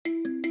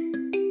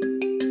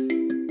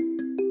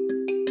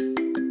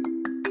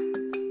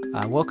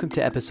Welcome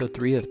to episode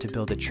 3 of To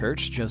Build a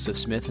Church, Joseph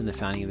Smith and the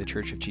founding of the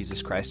Church of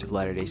Jesus Christ of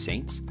Latter-day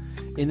Saints.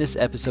 In this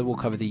episode, we'll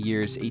cover the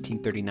years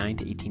 1839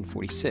 to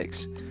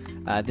 1846.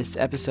 This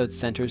episode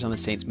centers on the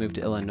Saints' move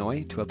to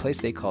Illinois, to a place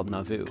they called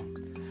Nauvoo.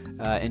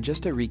 And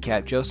just to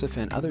recap, Joseph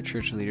and other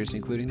church leaders,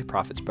 including the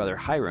prophet's brother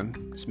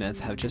Hyrum Smith,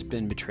 have just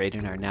been betrayed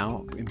and are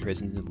now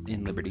imprisoned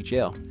in Liberty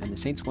Jail, and the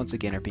Saints once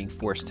again are being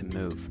forced to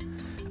move.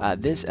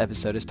 This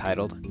episode is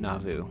titled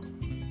Nauvoo.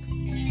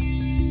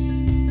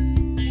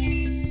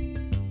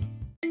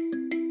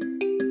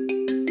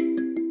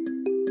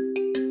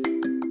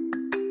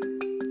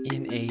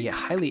 In a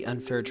highly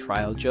unfair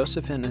trial,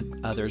 Joseph and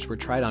others were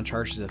tried on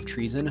charges of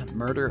treason,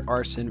 murder,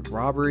 arson,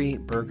 robbery,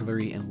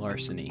 burglary, and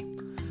larceny.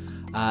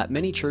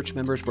 Many church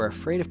members were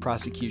afraid of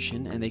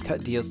prosecution, and they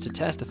cut deals to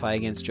testify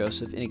against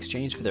Joseph in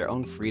exchange for their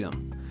own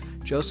freedom.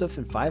 Joseph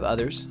and 5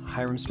 others,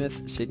 Hyrum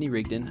Smith, Sidney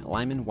Rigdon,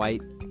 Lyman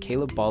White,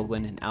 Caleb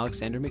Baldwin, and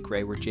Alexander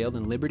McRae, were jailed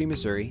in Liberty,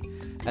 Missouri,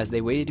 as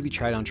they waited to be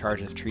tried on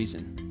charge of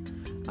treason.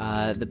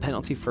 The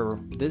penalty for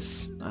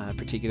this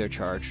particular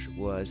charge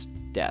was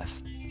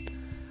death.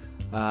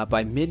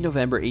 By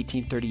mid-November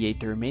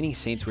 1838, the remaining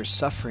Saints were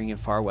suffering in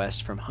Far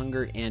West from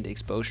hunger and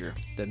exposure.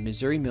 The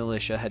Missouri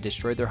militia had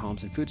destroyed their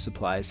homes and food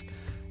supplies,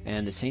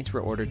 and the Saints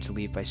were ordered to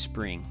leave by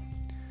spring.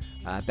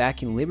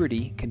 Back in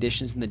Liberty,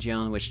 conditions in the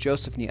jail in which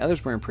Joseph and the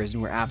others were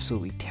imprisoned were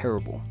absolutely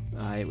terrible.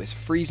 It was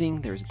freezing,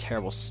 there was a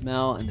terrible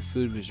smell, and the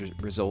food was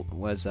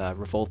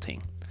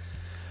revolting.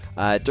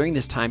 During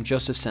this time,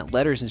 Joseph sent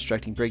letters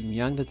instructing Brigham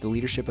Young that the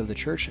leadership of the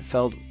church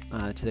fell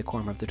to the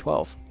Quorum of the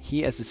 12.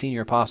 He, as the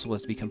senior apostle,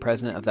 was to become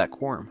president of that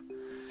quorum.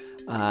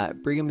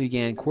 Brigham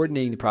began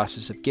coordinating the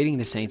process of getting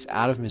the Saints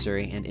out of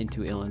Missouri and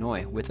into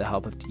Illinois with the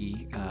help of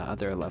the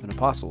other 11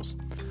 apostles.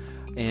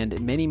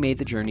 And many made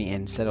the journey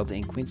and settled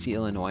in Quincy,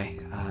 Illinois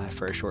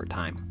for a short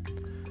time.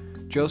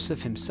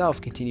 Joseph himself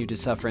continued to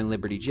suffer in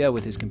Liberty Jail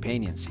with his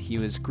companions. He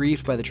was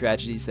grieved by the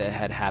tragedies that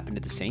had happened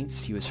to the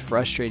Saints. He was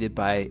frustrated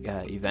by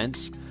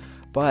events.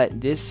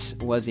 But this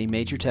was a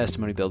major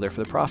testimony builder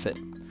for the prophet.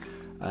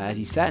 As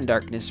he sat in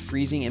darkness,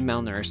 freezing and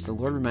malnourished, the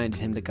Lord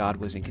reminded him that God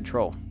was in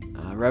control.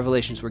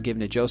 Revelations were given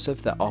to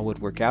Joseph that all would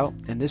work out,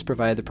 and this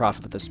provided the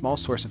prophet with a small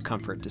source of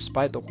comfort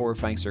despite the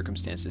horrifying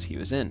circumstances he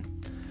was in.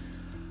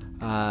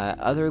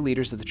 Other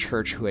leaders of the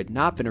church who had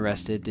not been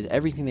arrested did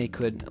everything they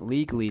could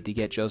legally to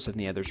get Joseph and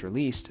the others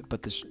released,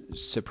 but the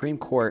Supreme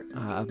Court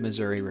of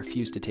Missouri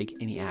refused to take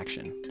any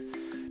action.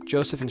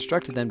 Joseph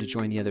instructed them to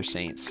join the other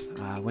saints.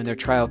 When their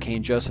trial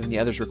came, Joseph and the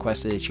others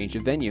requested a change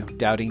of venue,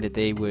 doubting that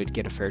they would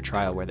get a fair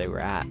trial where they were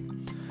at.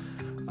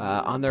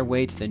 On their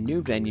way to the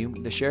new venue,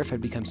 the sheriff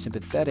had become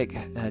sympathetic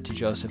to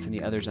Joseph and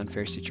the others'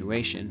 unfair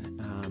situation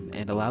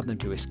and allowed them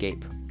to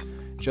escape.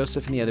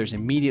 Joseph and the others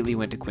immediately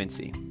went to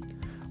Quincy.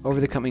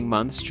 Over the coming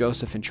months,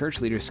 Joseph and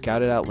church leaders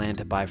scouted out land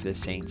to buy for the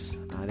Saints.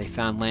 They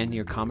found land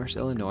near Commerce,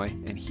 Illinois,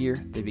 and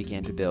here they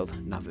began to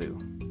build Nauvoo.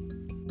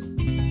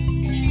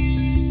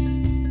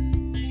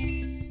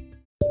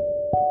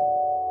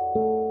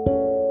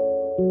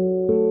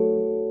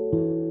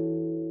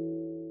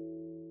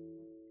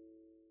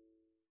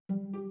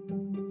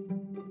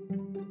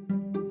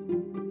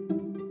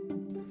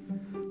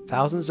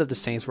 Thousands of the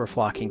Saints were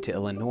flocking to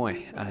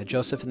Illinois.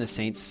 Joseph and the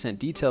Saints sent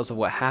details of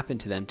what happened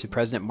to them to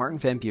President Martin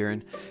Van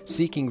Buren,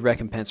 seeking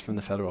recompense from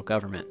the federal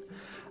government.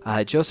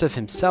 Joseph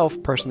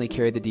himself personally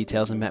carried the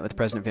details and met with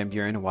President Van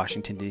Buren in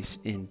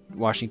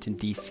Washington,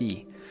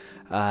 D.C.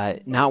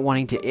 Not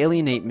wanting to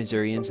alienate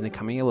Missourians in the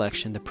coming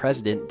election, the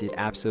president did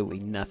absolutely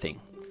nothing.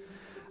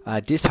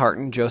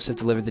 Disheartened, Joseph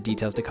delivered the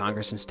details to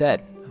Congress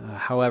instead.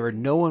 However,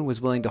 no one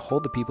was willing to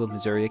hold the people of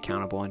Missouri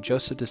accountable, and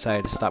Joseph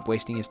decided to stop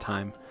wasting his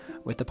time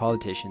with the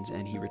politicians,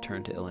 and he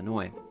returned to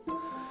Illinois.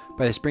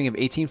 By the spring of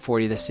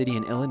 1840, the city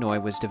in Illinois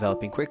was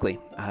developing quickly.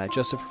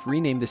 Joseph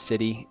renamed the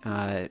city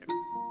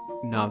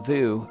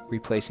Nauvoo,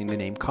 replacing the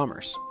name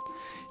Commerce.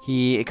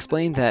 He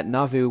explained that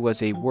Nauvoo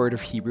was a word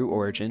of Hebrew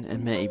origin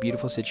and meant a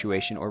beautiful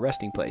situation or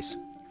resting place.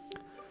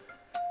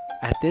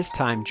 At this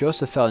time,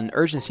 Joseph felt an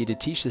urgency to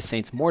teach the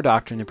Saints more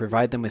doctrine and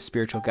provide them with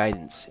spiritual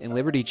guidance. In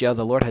Liberty Jail,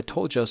 the Lord had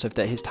told Joseph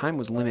that his time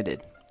was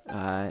limited.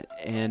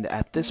 And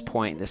at this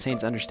point, the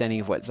Saints' understanding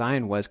of what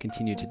Zion was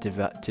continued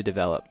to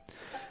develop.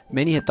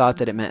 Many had thought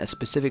that it meant a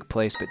specific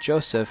place, but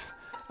Joseph,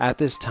 at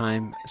this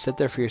time, set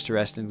their fears to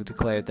rest and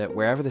declared that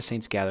wherever the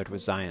Saints gathered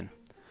was Zion.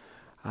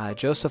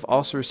 Joseph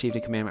also received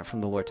a commandment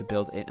from the Lord to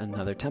build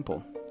another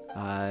temple.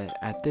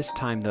 At this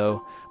time,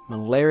 though,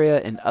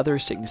 malaria and other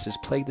sicknesses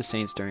plagued the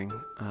Saints during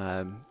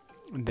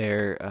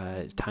their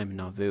time in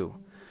Nauvoo.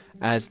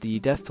 As the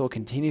death toll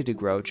continued to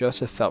grow,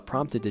 Joseph felt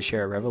prompted to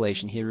share a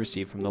revelation he had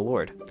received from the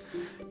Lord.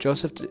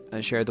 Joseph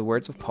shared the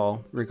words of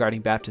Paul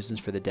regarding baptisms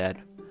for the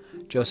dead.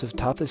 Joseph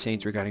taught the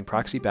Saints regarding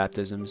proxy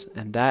baptisms,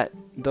 and that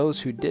those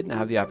who didn't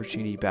have the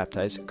opportunity to be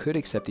baptized could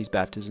accept these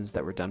baptisms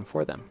that were done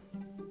for them.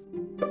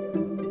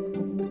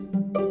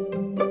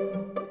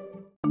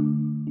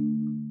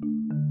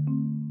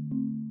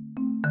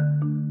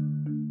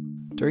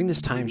 During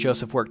this time,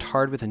 Joseph worked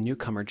hard with a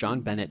newcomer,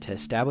 John Bennet, to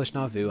establish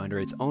Nauvoo under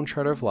its own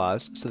charter of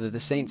laws so that the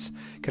saints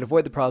could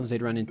avoid the problems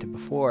they'd run into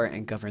before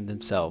and govern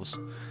themselves.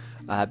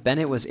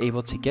 Bennet was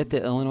able to get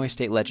the Illinois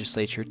state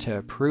legislature to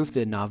approve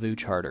the Nauvoo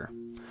charter.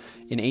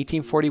 In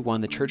 1841,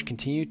 the church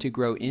continued to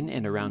grow in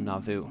and around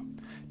Nauvoo.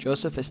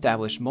 Joseph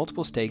established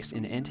multiple stakes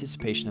in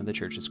anticipation of the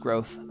church's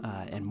growth,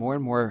 and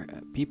more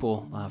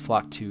people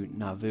flocked to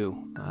Nauvoo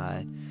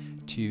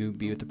to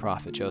be with the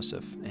prophet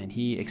Joseph, and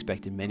he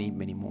expected many,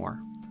 many more.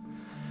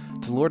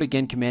 The Lord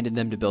again commanded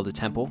them to build a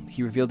temple.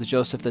 He revealed to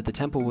Joseph that the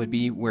temple would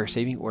be where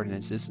saving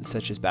ordinances,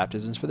 such as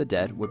baptisms for the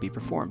dead, would be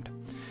performed.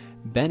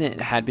 Bennet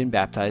had been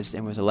baptized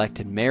and was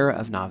elected mayor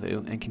of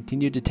Nauvoo and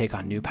continued to take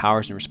on new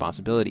powers and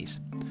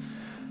responsibilities.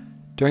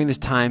 During this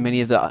time,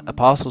 many of the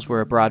apostles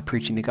were abroad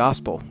preaching the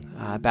gospel.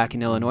 Back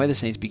in Illinois, the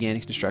saints began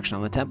construction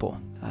on the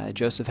temple.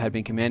 Joseph had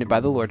been commanded by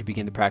the Lord to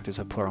begin the practice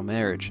of plural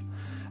marriage.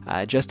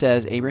 Just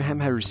as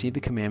Abraham had received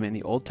the commandment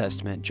in the Old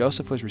Testament,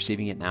 Joseph was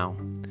receiving it now.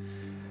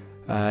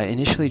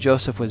 Initially,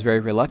 Joseph was very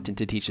reluctant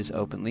to teach this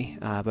openly,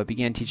 but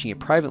began teaching it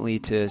privately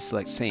to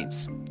select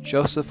saints.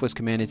 Joseph was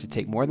commanded to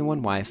take more than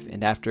one wife,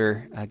 and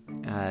after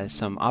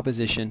some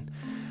opposition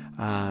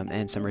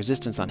and some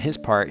resistance on his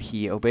part,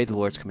 he obeyed the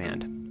Lord's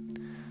command.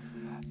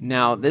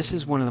 Now, this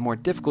is one of the more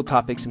difficult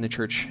topics in the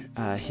church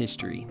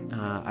history.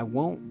 I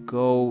won't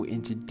go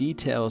into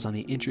details on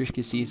the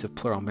intricacies of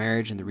plural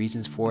marriage and the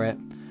reasons for it.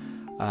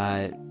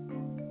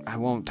 I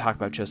won't talk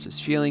about Joseph's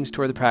feelings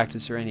toward the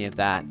practice or any of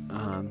that,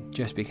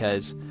 just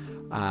because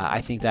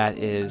I think that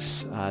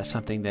is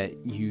something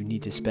that you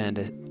need to spend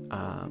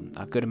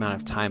a good amount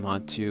of time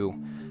on to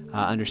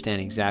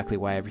understand exactly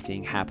why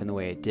everything happened the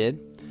way it did.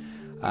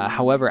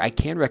 However, I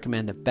can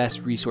recommend the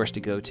best resource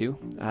to go to.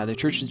 The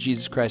Church of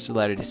Jesus Christ of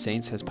Latter-day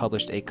Saints has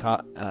published a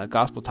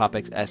Gospel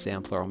Topics essay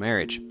on plural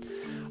marriage.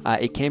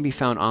 It can be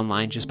found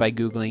online just by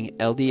Googling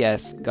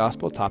LDS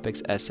Gospel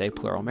Topics Essay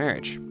Plural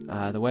Marriage.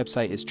 The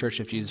website is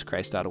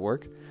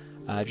churchofjesuschrist.org,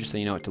 just so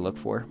you know what to look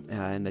for.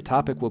 And the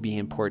topic will be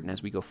important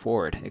as we go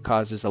forward. It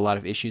causes a lot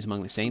of issues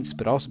among the saints,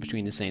 but also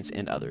between the saints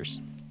and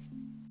others.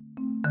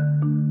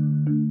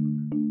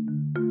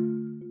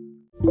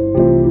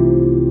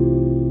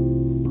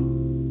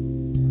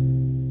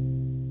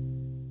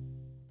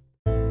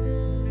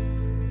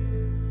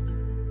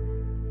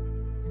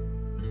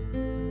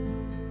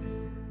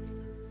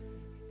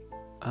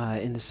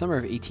 In the summer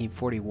of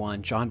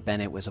 1841, John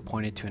Bennet was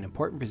appointed to an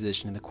important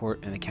position in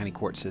the county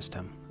court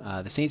system.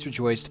 The saints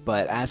rejoiced,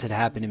 but as had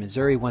happened in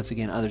Missouri, once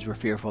again others were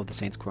fearful of the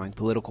saints' growing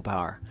political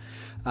power.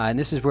 And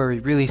this is where we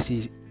really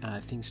see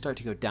things start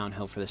to go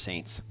downhill for the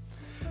saints.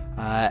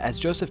 As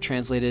Joseph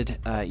translated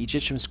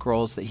Egyptian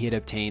scrolls that he had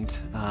obtained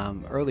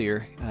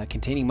earlier,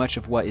 containing much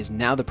of what is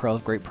now the pearl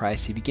of great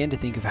price, he began to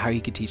think of how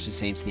he could teach the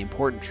saints the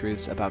important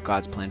truths about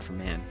God's plan for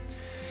man.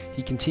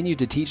 He continued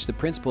to teach the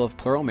principle of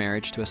plural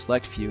marriage to a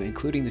select few,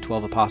 including the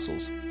 12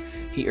 apostles.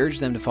 He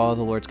urged them to follow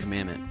the Lord's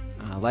commandment.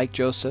 Like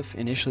Joseph,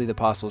 initially the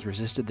apostles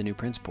resisted the new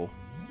principle.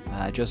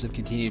 Joseph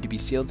continued to be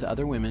sealed to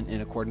other women in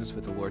accordance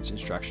with the Lord's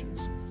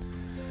instructions.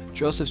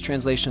 Joseph's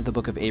translation of the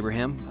Book of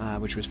Abraham,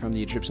 which was from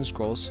the Egyptian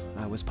scrolls,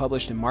 was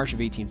published in March of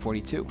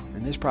 1842,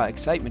 and this brought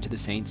excitement to the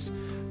saints,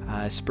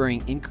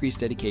 spurring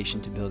increased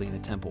dedication to building the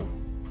temple.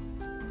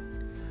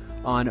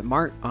 On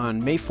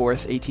May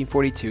 4th,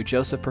 1842,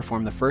 Joseph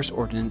performed the first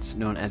ordinance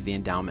known as the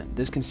endowment.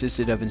 This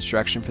consisted of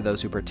instruction for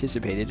those who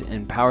participated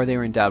and power they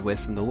were endowed with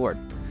from the Lord.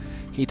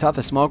 He taught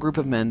the small group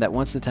of men that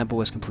once the temple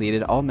was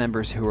completed, all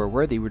members who were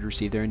worthy would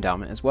receive their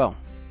endowment as well.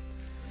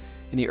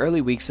 In the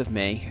early weeks of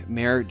May,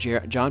 Mayor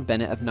John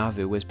Bennet of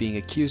Nauvoo was being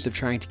accused of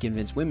trying to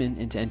convince women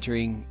into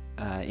entering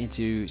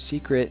into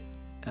secret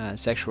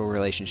sexual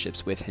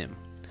relationships with him.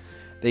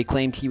 They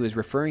claimed he was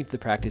referring to the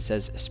practice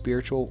as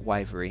spiritual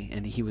wifery,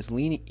 and he was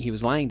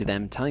lying to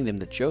them, telling them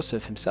that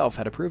Joseph himself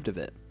had approved of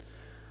it.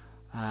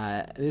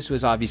 This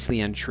was obviously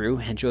untrue,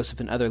 and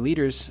Joseph and other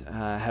leaders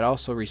had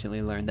also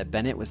recently learned that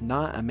Bennet was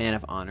not a man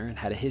of honor and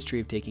had a history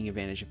of taking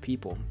advantage of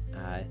people.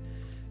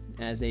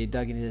 As they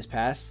dug into his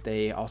past,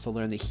 they also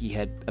learned that he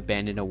had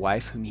abandoned a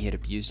wife whom he had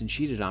abused and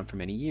cheated on for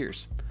many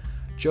years.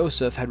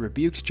 Joseph had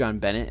rebuked John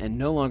Bennet and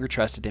no longer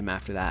trusted him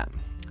after that.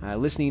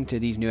 Listening to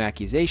these new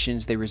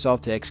accusations, they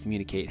resolved to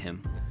excommunicate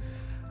him.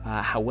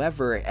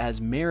 However,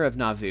 as mayor of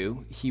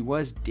Nauvoo, he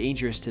was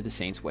dangerous to the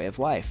saints' way of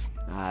life.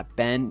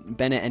 Bennet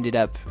ended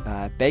up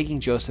begging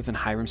Joseph and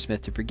Hyrum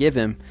Smith to forgive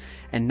him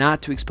and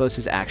not to expose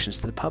his actions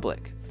to the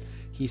public.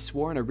 He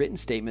swore in a written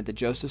statement that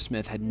Joseph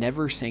Smith had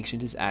never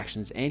sanctioned his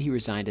actions, and he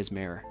resigned as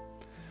mayor.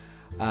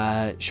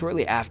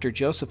 Shortly after,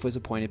 Joseph was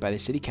appointed by the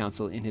city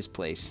council in his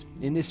place.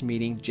 In this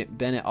meeting,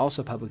 Bennet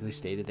also publicly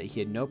stated that he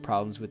had no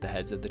problems with the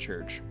heads of the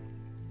church.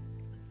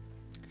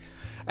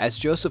 As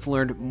Joseph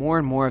learned more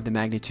and more of the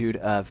magnitude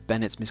of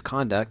Bennet's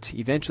misconduct,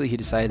 eventually he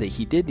decided that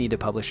he did need to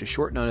publish a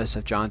short notice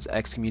of John's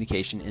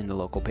excommunication in the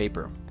local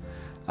paper.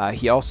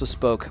 He also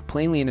spoke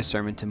plainly in a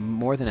sermon to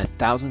more than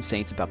 1,000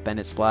 saints about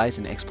Bennet's lies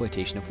and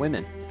exploitation of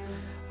women.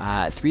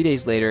 3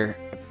 days later,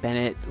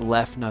 Bennet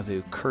left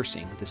Nauvoo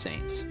cursing the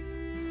saints.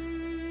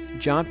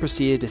 John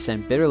proceeded to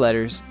send bitter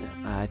letters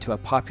to a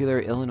popular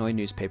Illinois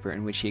newspaper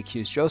in which he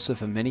accused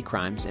Joseph of many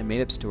crimes and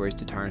made up stories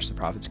to tarnish the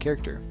prophet's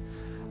character.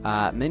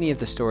 Many of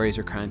the stories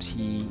or crimes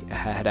he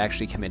had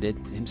actually committed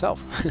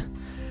himself.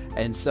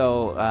 And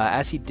so,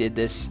 as he did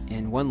this,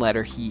 in one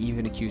letter, he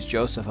even accused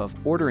Joseph of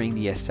ordering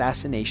the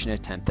assassination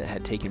attempt that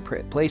had taken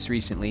place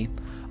recently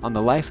on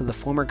the life of the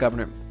former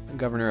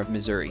governor of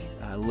Missouri,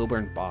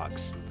 Lilburn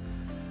Boggs.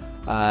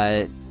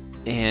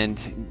 And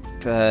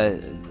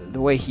the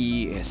way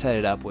he set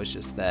it up was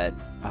just that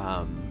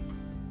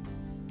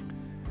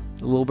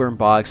Lilburn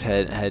Boggs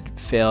had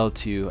failed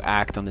to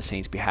act on the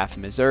Saints' behalf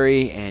in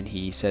Missouri, and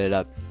he set it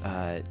up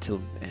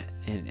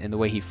and the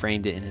way he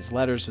framed it in his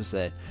letters was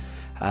that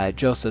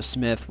Joseph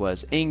Smith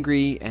was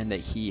angry and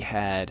that he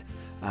had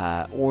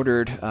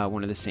ordered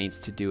one of the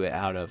Saints to do it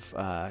out of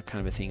kind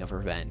of a thing of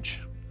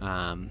revenge.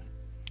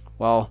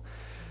 Well,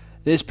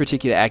 this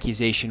particular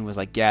accusation was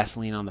like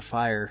gasoline on the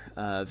fire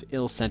of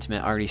ill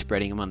sentiment already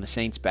spreading among the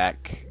Saints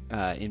back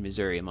in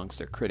Missouri amongst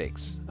their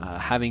critics.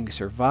 Having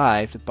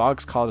survived,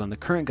 Boggs called on the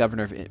current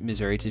governor of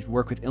Missouri to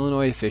work with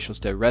Illinois officials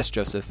to arrest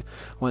Joseph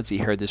once he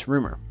heard this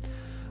rumor,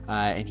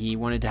 and he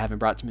wanted to have him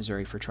brought to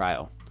Missouri for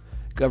trial.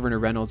 Governor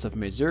Reynolds of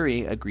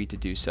Missouri agreed to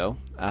do so.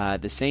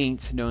 The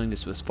Saints, knowing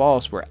this was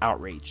false, were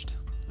outraged.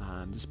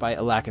 Despite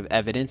a lack of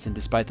evidence and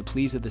despite the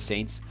pleas of the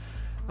Saints,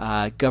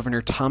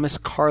 Governor Thomas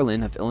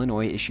Carlin of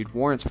Illinois issued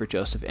warrants for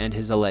Joseph and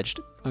his alleged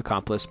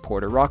accomplice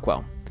Porter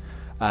Rockwell.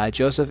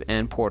 Joseph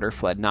and Porter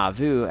fled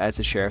Nauvoo as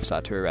the sheriff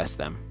sought to arrest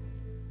them.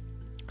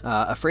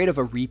 Afraid of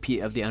a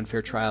repeat of the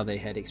unfair trial they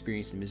had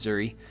experienced in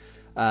Missouri,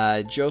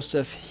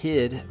 Joseph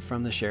hid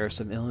from the sheriffs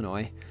of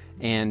Illinois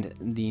and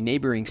the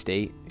neighboring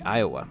state,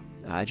 Iowa.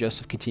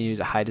 Joseph continued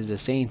to hide as the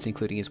Saints,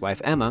 including his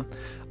wife Emma,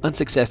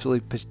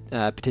 unsuccessfully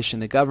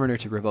petitioned the governor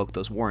to revoke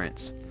those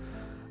warrants.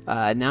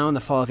 Now in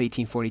the fall of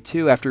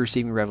 1842, after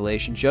receiving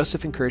revelation,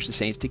 Joseph encouraged the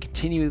Saints to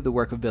continue the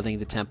work of building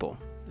the temple.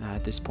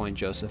 At this point,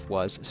 Joseph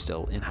was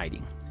still in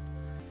hiding.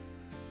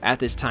 At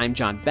this time,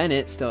 John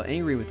Bennett, still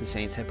angry with the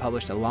Saints, had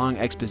published a long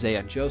expose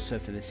on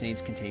Joseph and the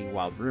Saints containing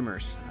wild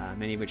rumors,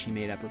 many of which he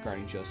made up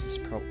regarding Joseph's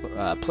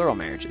plural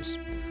marriages.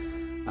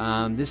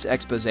 This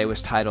expose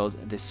was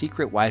titled "The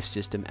Secret Wife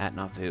System at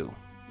Nauvoo."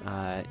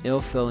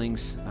 Ill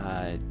feelings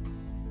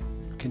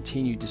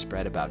continued to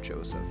spread about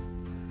Joseph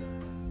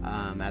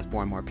as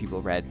more and more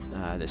people read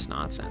this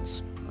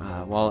nonsense.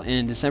 Well,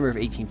 in December of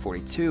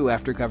 1842,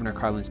 after Governor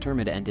Carlin's term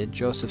had ended,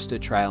 Joseph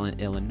stood trial in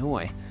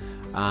Illinois.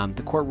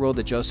 The court ruled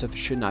that Joseph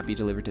should not be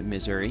delivered to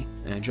Missouri,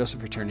 and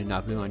Joseph returned to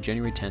Nauvoo on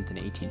January 10th in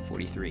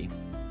 1843.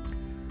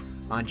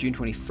 On June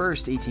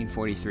 21st,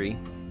 1843,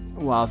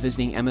 while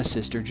visiting Emma's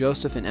sister,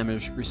 Joseph and Emma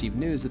received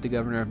news that the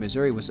governor of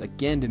Missouri was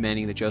again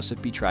demanding that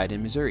Joseph be tried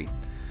in Missouri,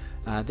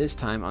 this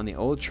time on the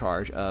old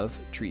charge of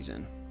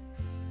treason.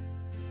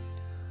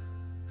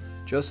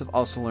 Joseph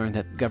also learned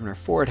that Governor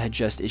Ford had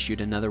just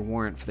issued another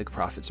warrant for the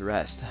prophet's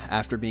arrest.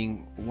 After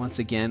being once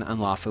again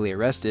unlawfully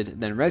arrested,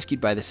 then rescued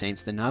by the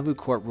Saints, the Nauvoo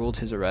court ruled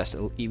his arrest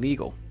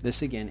illegal.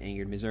 This again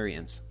angered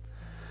Missourians.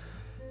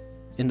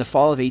 In the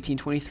fall of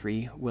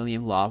 1823,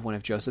 William Law, one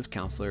of Joseph's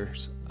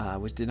counselors,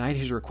 was denied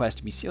his request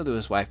to be sealed to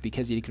his wife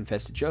because he had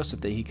confessed to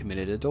Joseph that he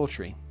committed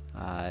adultery.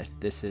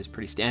 This is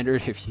pretty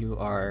standard. If you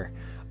are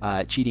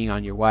cheating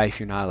on your wife,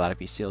 you're not allowed to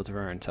be sealed to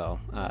her until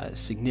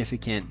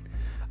significant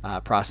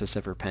process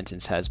of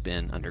repentance has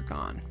been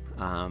undergone.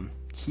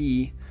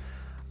 He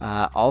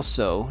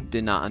also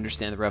did not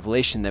understand the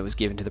revelation that was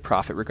given to the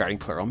prophet regarding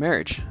plural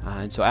marriage.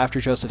 And so after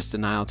Joseph's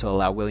denial to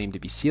allow William to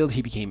be sealed,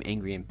 he became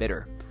angry and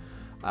bitter.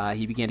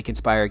 He began to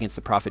conspire against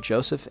the prophet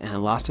Joseph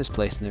and lost his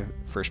place in the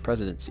first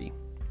presidency.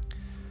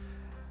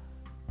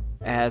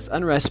 As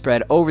unrest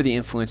spread over the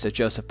influence of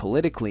Joseph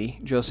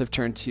politically, Joseph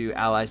turned to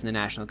allies in the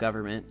national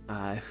government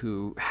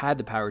who had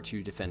the power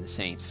to defend the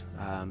Saints.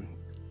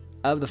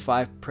 Of the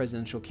 5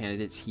 presidential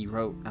candidates, he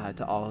wrote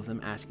to all of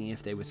them asking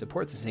if they would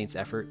support the Saints'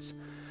 efforts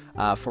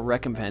for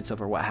recompense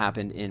over what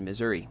happened in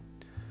Missouri.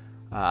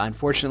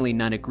 Unfortunately,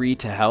 none agreed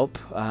to help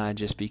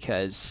just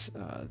because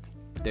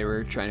they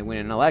were trying to win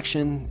an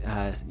election.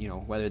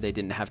 Whether they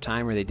didn't have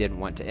time or they didn't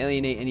want to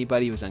alienate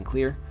anybody was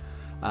unclear.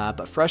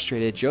 But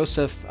frustrated,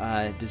 Joseph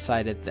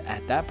decided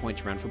at that point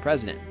to run for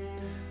president.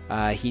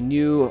 He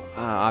knew,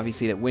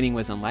 obviously, that winning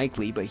was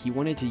unlikely, but he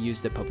wanted to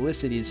use the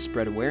publicity to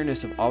spread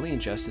awareness of all the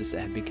injustice that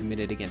had been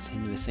committed against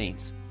him and the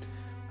Saints.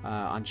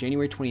 On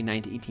January 29,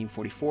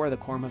 1844, the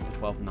Quorum of the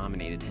 12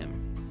 nominated him.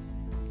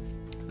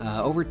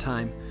 Over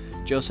time,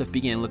 Joseph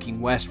began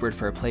looking westward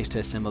for a place to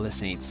assemble the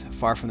Saints,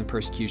 far from the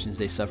persecutions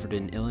they suffered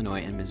in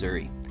Illinois and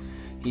Missouri.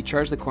 He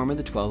charged the Quorum of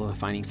the 12 with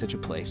finding such a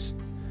place.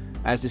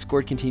 As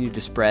discord continued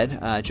to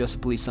spread,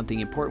 Joseph believed something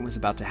important was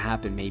about to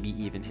happen, maybe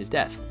even his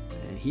death.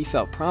 And he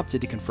felt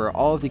prompted to confer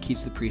all of the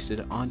keys to the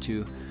priesthood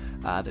onto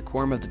the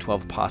Quorum of the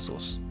 12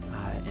 apostles.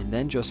 And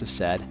then Joseph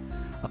said,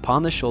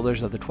 "Upon the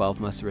shoulders of the 12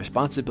 must the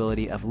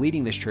responsibility of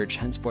leading this church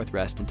henceforth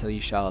rest until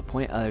you shall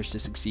appoint others to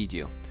succeed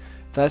you.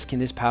 Thus can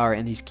this power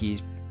and these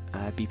keys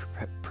be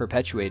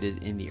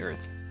perpetuated in the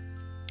earth."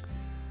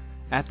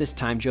 At this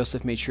time,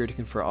 Joseph made sure to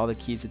confer all the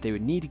keys that they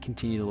would need to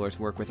continue the Lord's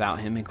work without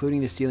him,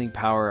 including the sealing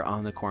power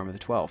on the Quorum of the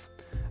 12.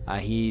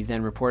 He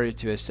then reported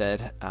to have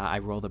said, I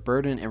roll the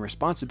burden and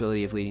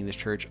responsibility of leading this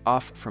church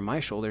off from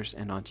my shoulders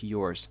and onto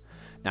yours.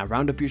 Now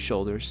round up your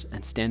shoulders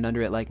and stand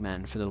under it like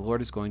men, for the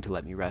Lord is going to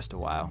let me rest a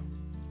while.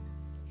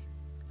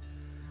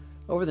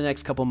 Over the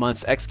next couple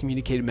months,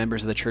 excommunicated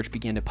members of the church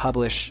began to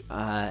publish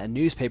a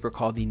newspaper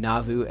called the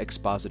Nauvoo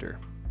Expositor.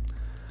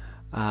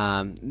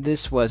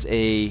 This was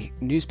a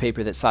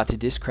newspaper that sought to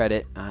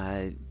discredit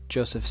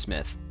Joseph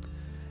Smith.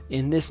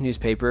 In this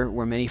newspaper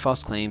were many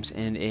false claims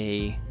and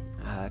a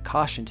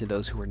caution to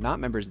those who were not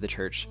members of the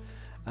church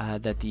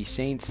that the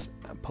saints'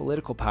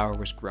 political power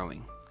was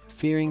growing.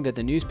 Fearing that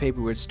the newspaper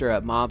would stir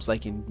up mobs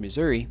like in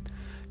Missouri,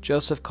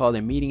 Joseph called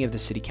a meeting of the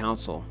city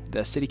council.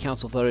 The city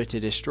council voted to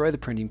destroy the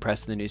printing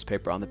press of the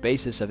newspaper on the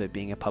basis of it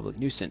being a public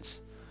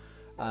nuisance.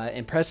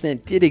 And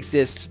precedent did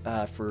exist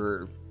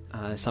for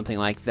something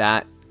like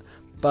that,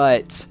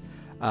 but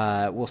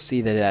we'll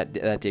see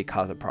that did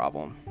cause a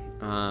problem.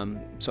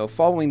 So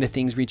following the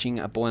things reaching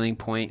a boiling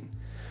point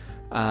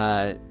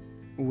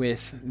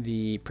with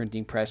the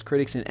printing press,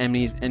 critics and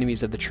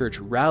enemies of the church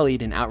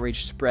rallied, and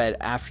outrage spread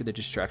after the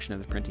destruction of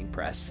the printing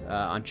press.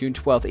 On June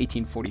 12,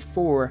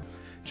 1844,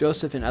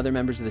 Joseph and other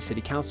members of the city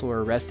council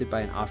were arrested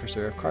by an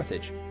officer of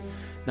Carthage.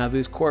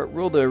 Nauvoo's court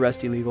ruled the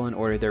arrest illegal and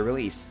ordered their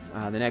release.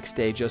 The next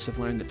day, Joseph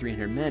learned that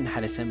 300 men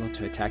had assembled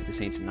to attack the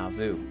saints in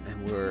Nauvoo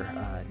and were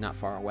not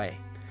far away.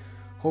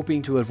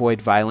 Hoping to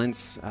avoid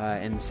violence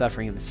and the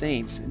suffering of the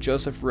saints,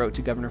 Joseph wrote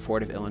to Governor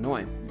Ford of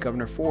Illinois.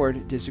 Governor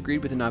Ford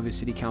disagreed with the Nauvoo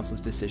City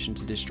Council's decision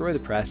to destroy the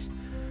press,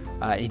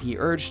 and he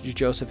urged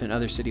Joseph and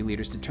other city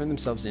leaders to turn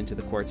themselves into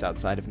the courts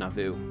outside of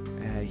Nauvoo.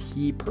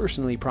 He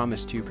personally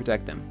promised to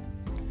protect them.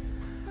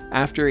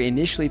 After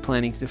initially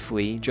planning to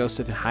flee,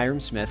 Joseph and Hyrum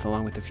Smith,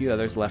 along with a few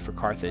others, left for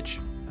Carthage.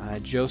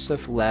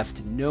 Joseph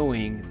left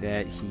knowing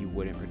that he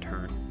wouldn't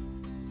return.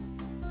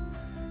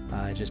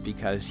 Just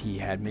because he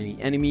had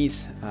many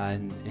enemies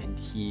and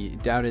he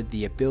doubted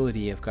the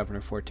ability of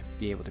Governor Ford to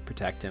be able to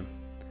protect him.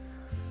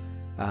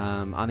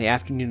 On the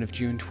afternoon of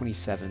June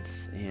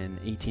 27th in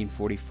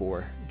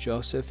 1844,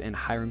 Joseph and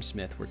Hyrum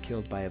Smith were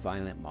killed by a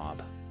violent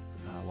mob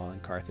while in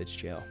Carthage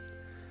jail.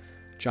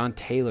 John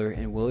Taylor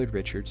and Willard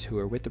Richards, who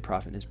were with the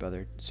prophet and his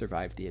brother,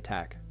 survived the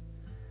attack.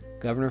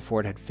 Governor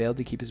Ford had failed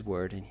to keep his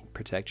word and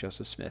protect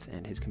Joseph Smith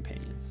and his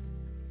companions.